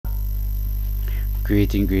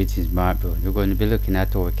Greetings smart bro. We're going to be looking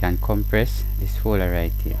at how we can compress this folder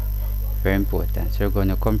right here. Very important. So we're going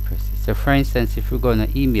to compress it. So for instance, if we're going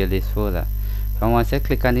to email this folder, and once I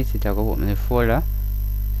click on it, it will open the folder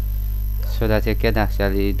so that you can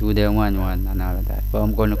actually do the one and all of that. But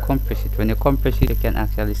I'm going to compress it. When you compress it, you can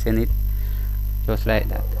actually send it just like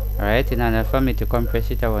that. Alright, in order for me to compress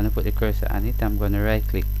it, I want to put the cursor on it. I'm going to right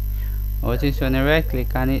click. Notice when I right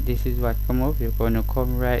click on it, this is what come up. You're going to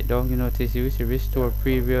come right down. You notice you see restore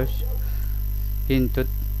previous, into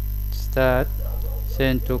start,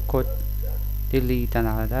 send to, cut, delete and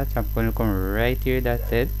all that. I'm going to come right here, that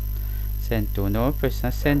said send to. Now press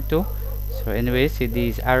on send to. So anyway, see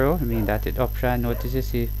these arrow, I mean that is option. Notice you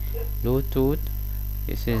see Bluetooth,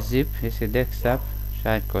 you see zip, you see desktop,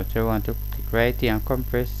 shortcut. So I want to click right here and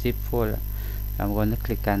compress zip folder. I'm going to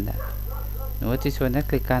click on that. Notice when I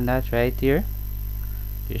click on that right here,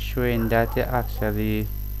 it's showing that you're actually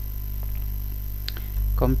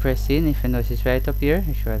compressing. If you notice right up here,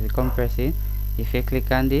 it shows it compressing. If you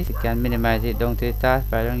click on this, you can minimize it down to the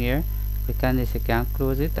taskbar down here. Click on this, you can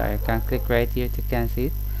close it, or you can click right here to cancel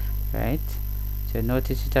it. Right, so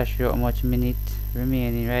notice it will show how much minute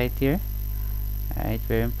remaining right here. Alright,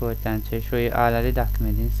 very important to show you all of the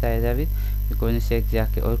document inside of it. You're going to see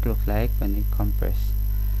exactly how it looks like when it compress.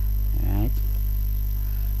 Alright,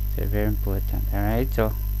 so very important. Alright,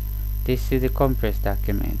 so this is the compressed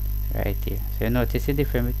document right here. So you notice the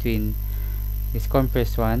difference between this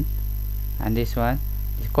compressed one and this one.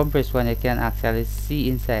 This compressed one you can actually see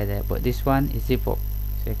inside there, but this one is zip up,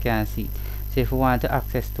 so you can't see. So if you want to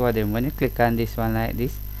access two of them, when you click on this one like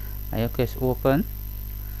this and you press open,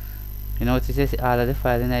 you notice you see all of the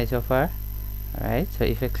files in it so far. Alright, so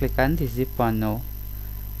if you click on this zip one now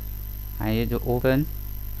and you do open,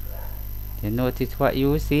 you notice what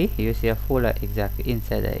you see. You see a folder exactly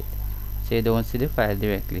inside of it, so you don't see the file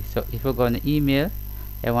directly. So if you're going to email,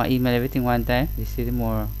 you want to email everything one time, this is the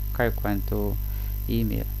more correct one to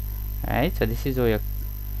email. Alright, so this is how you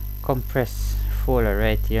compress folder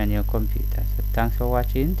right here on your computer. So thanks for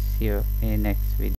watching. See you in the next video.